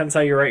 it depends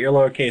how you write your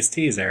lowercase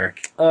t's,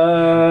 Eric.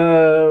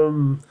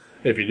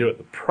 If you do it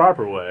the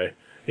proper way,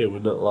 it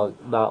would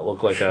not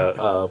look like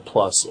a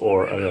plus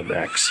or an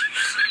X.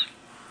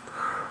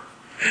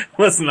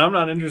 Listen, I'm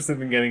not interested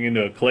in getting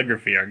into a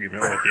calligraphy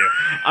argument with you.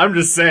 I'm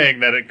just saying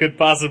that it could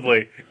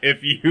possibly,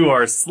 if you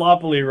are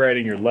sloppily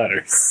writing your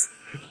letters,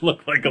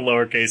 look like a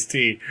lowercase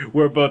t,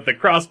 where both the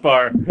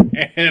crossbar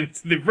and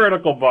the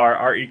vertical bar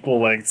are equal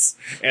lengths,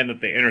 and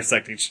that they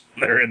intersect each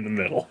other in the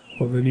middle.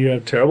 Well, then you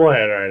have terrible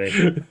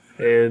handwriting,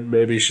 and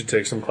maybe you should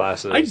take some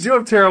classes. I do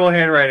have terrible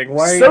handwriting.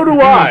 Why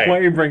do I. Why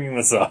are you bringing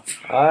this up?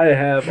 I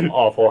have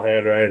awful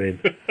handwriting.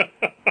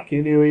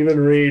 Can you even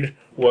read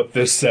what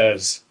this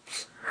says?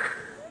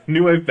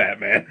 New Wave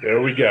Batman.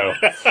 There we go.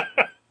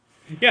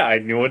 Yeah, I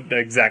knew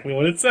exactly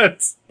what it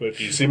says. But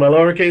do you see my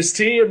lowercase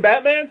t in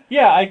Batman?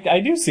 Yeah, I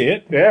do see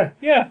it. Yeah.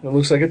 Yeah. It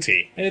looks like a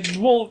T.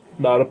 Well,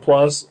 not a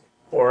plus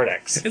or an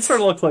X. It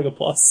sort of looks like a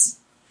plus.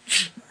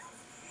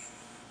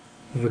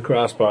 The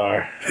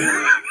crossbar.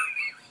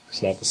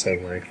 It's not the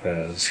same length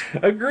as.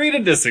 Agree to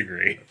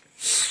disagree.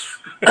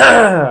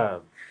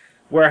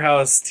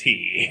 Warehouse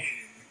T.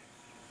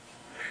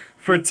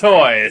 For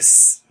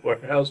toys.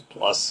 Warehouse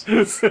Plus.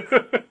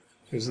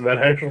 Isn't that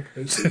actual?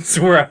 It's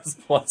Warehouse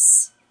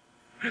Plus.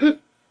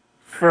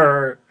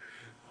 For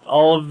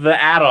all of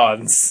the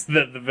add-ons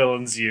that the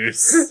villains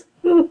use.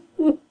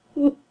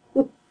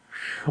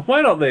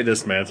 Why don't they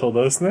dismantle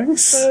those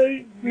things?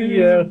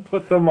 Yeah.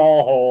 Put them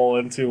all whole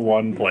into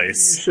one You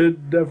place.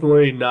 should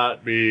definitely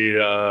not be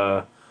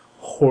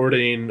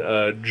hoarding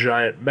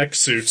giant mech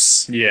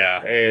suits.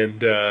 Yeah.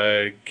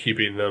 And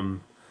keeping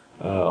them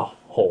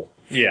whole.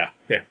 Yeah.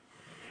 Yeah.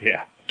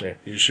 Yeah. Yeah.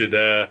 You should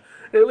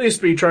at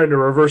least be trying to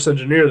reverse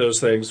engineer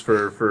those things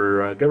for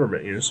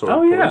government use or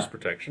police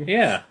protection.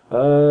 Yeah.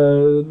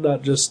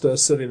 Not just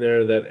sitting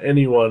there that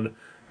anyone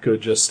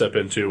could just step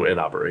into and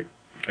operate.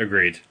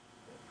 Agreed.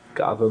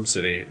 Gotham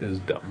City is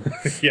dumb.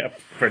 Yep,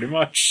 pretty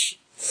much.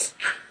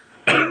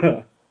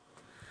 So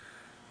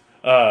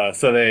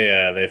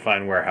they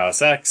find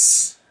Warehouse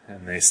X,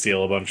 and they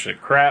steal a bunch of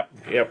crap.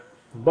 Yep.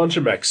 A bunch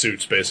of mech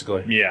suits,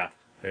 basically. Yeah.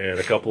 And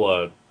a couple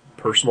of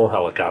personal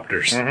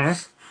helicopters.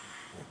 Mm-hmm.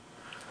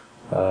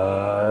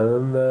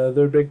 And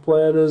their big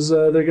plan is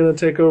they're going to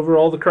take over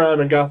all the crime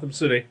in Gotham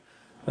City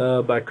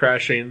by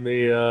crashing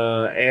the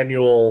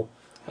annual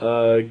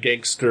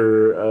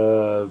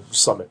gangster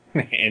summit.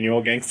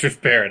 Annual Gangster's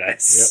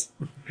Paradise.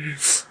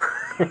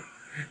 Yep.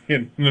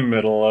 In the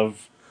middle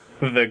of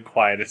the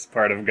quietest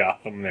part of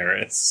Gotham there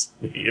is.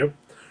 Yep.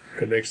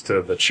 Connects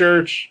to the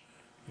church,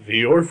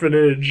 the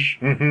orphanage,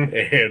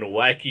 and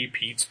Wacky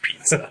Pete's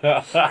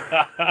Pizza.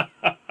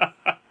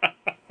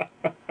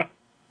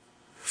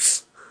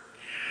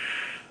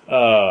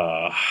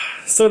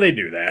 So they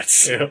do that.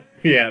 Yep.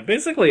 Yeah,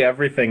 basically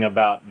everything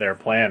about their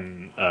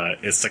plan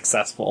is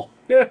successful.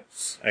 Yeah.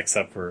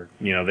 Except for,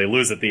 they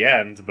lose at the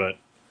end, but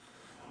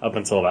up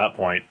until that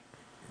point,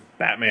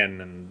 Batman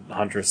and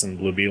Huntress and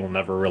Blue Beetle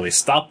never really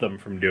stopped them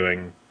from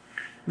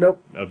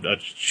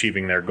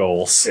achieving their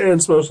goals. And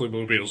it's mostly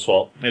Blue Beetle's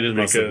fault. It is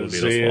mostly Blue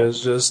Beetle's fault. He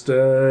is just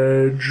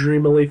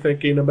dreamily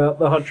thinking about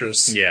the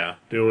Huntress. Yeah.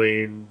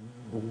 Doing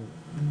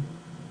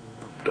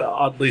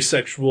oddly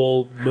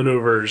sexual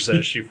maneuvers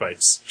as she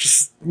fights.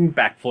 Just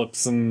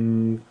backflips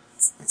and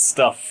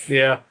stuff.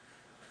 Yeah.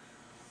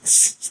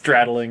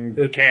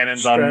 Straddling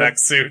cannons on mech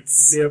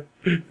suits. Yep.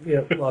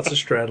 Lots of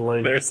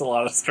straddling. There's a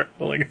lot of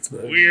straddling. It's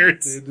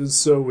weird. It is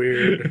so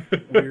weird.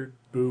 Weird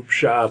boob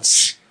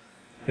shots.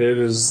 It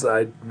is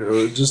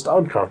just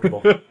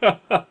uncomfortable.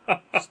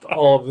 Just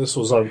all of this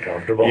was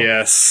uncomfortable.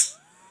 Yes.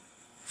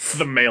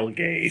 The male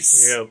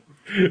gaze. Yep.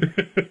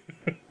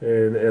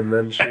 and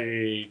then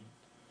she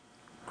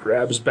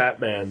grabs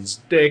Batman's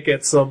dick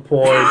at some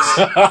point.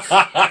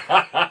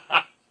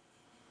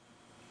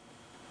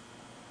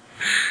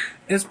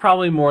 It's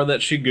probably more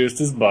that she goosed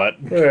his butt.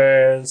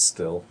 And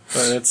still.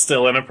 But it's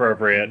still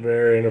inappropriate.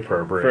 Very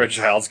inappropriate. For a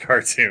child's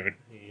cartoon.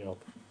 Yep.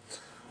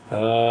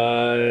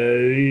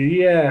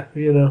 Yeah,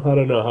 I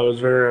don't know. I was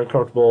very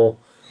uncomfortable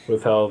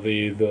with how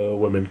the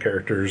women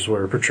characters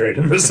were portrayed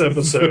in this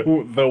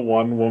episode. The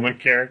one woman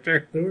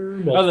character. There were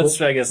multiple. Oh, that's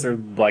true. I guess they're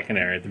Black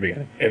Canary at the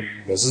beginning. And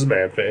Mrs.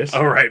 Manface.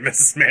 Oh, right,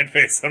 Mrs.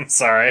 Manface. I'm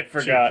sorry, I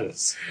forgot.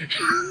 Jesus.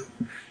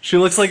 She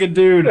looks like a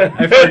dude.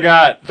 I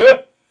forgot.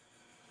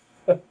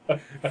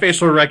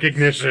 Facial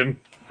recognition.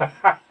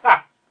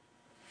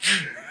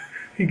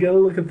 You gotta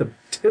look at the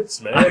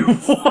tits, man.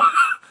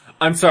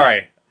 I'm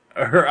sorry.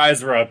 Her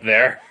eyes were up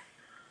there.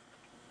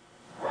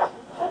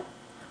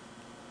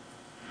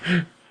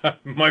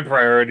 My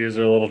priorities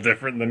are a little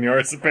different than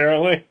yours,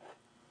 apparently.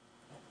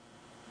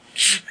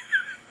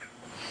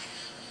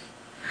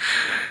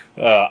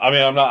 I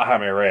mean, I'm not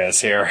Jaime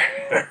Reyes here.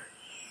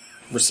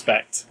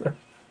 Respect.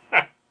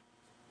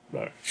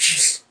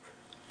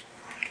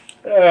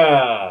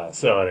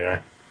 So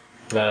anyway.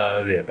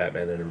 Yeah,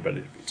 Batman and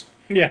everybody defeats.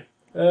 Yeah.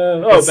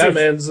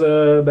 Batman's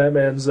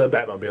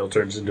Batmobile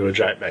turns into a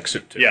giant mech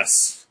suit, too.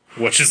 Yes.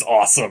 Which is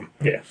awesome.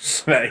 Yeah.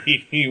 That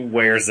he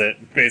wears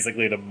it,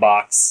 basically, to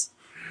box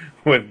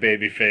with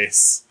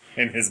Babyface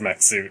in his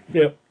mech suit.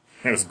 Yep.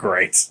 It was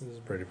great. This is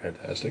pretty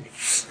fantastic.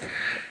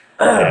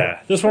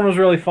 Yeah. This one was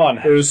really fun.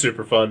 It was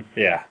super fun.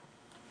 Yeah.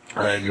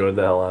 I enjoyed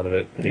the hell out of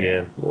it.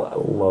 Again,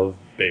 love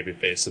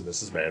Babyface and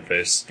Mrs.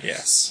 Manface.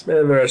 Yes.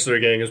 And the rest of their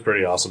gang is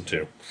pretty awesome,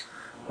 too.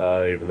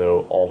 Even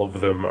though all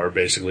of them are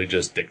basically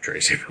just Dick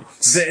Tracy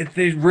villains.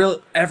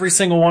 Every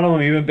single one of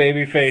them, even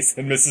Babyface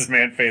and Mrs.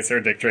 Manface, are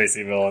Dick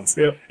Tracy villains.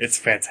 Yep. It's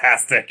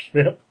fantastic.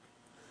 Yep.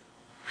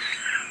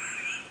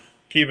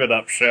 Keep it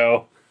up,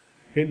 show.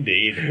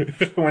 Indeed.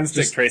 When's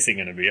Dick Tracy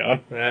going to be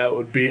on? That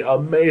would be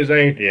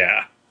amazing.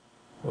 Yeah.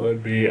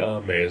 Would be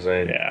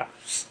amazing. Yeah.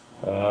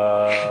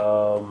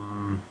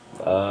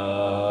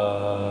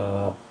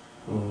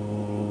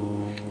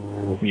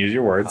 Use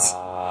your words.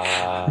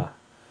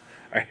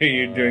 Are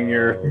you doing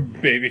your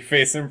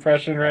Babyface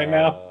impression right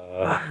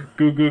now?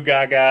 Goo goo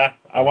gaga.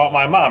 I want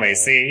my mommy,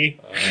 see?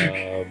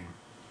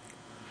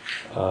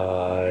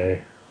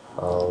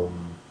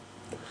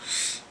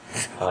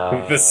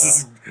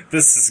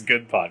 This is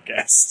good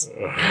podcast.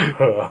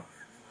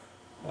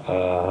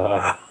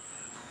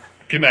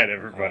 Good night,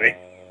 everybody.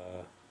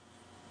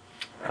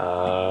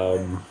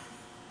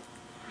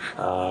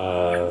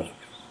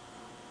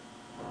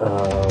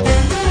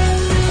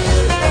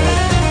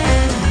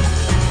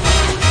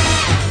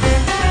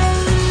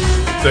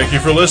 Thank you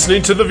for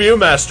listening to The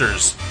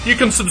Viewmasters. You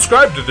can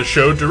subscribe to the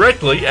show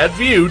directly at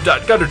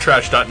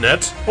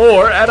view.guttertrash.net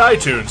or at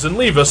iTunes and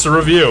leave us a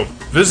review.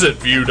 Visit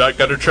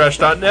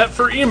view.guttertrash.net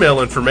for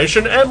email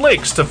information and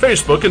links to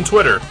Facebook and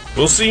Twitter.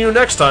 We'll see you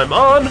next time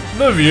on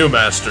The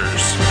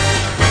Viewmasters.